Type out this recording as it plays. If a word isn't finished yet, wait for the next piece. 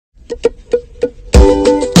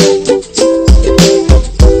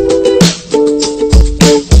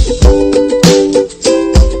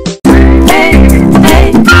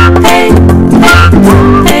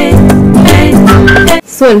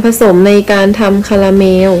ผสมในการทำคาราเม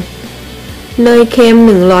ลเนยเค็ม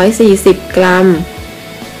140 กรัม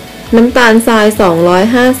น้ำตาลทราย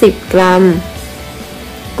250 กรัม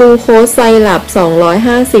กลูโคสไซรัป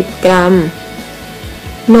250 กรัม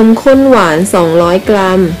นมข้นหวาน200 ก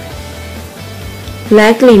รัมและ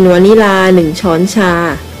กลิ่นวานิลา1 ช้อนชา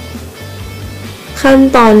ขั้น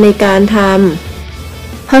ตอนในการท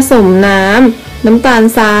ำผสมน้ำตาล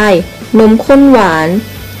ทรายนมข้นหวาน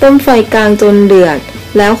ต้มไฟกลางจนเดือด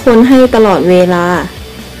แล้วคนให้ตลอดเวลา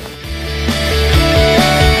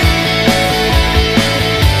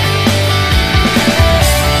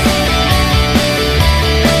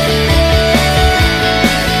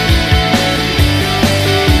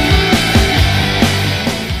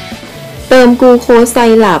เติมกลูโคสไซ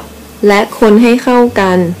รัปและคนให้เข้า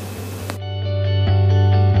กัน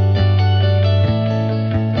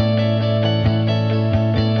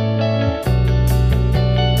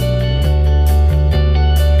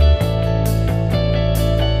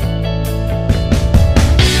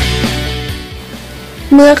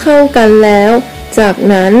เมื่อเข้ากันแล้วจาก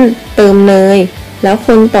นั้นเติมเนยแล้วค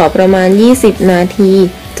นต่อประมาณ20 นาที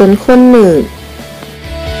จนข้นหนืด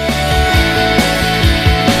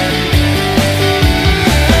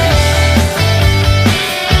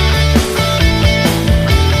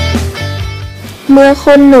เมื่อ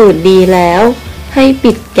ข้นหนืดดีแล้วให้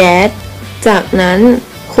ปิดแก๊สจากนั้น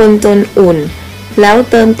คนจนอุ่นแล้ว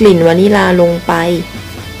เติมกลิ่นวานิลาลงไป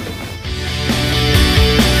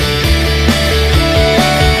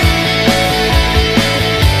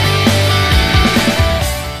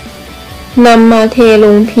นำมาเทล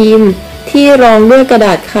งพิมพ์ที่รองด้วยกระด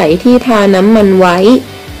าษไขที่ทาน้ำมันไว้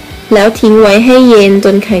แล้วทิ้งไว้ให้เย็นจ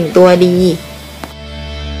นแข็งตัวดี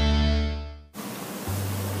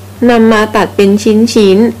นำมาตัดเป็น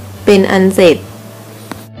ชิ้นๆเป็นอันเสร็จ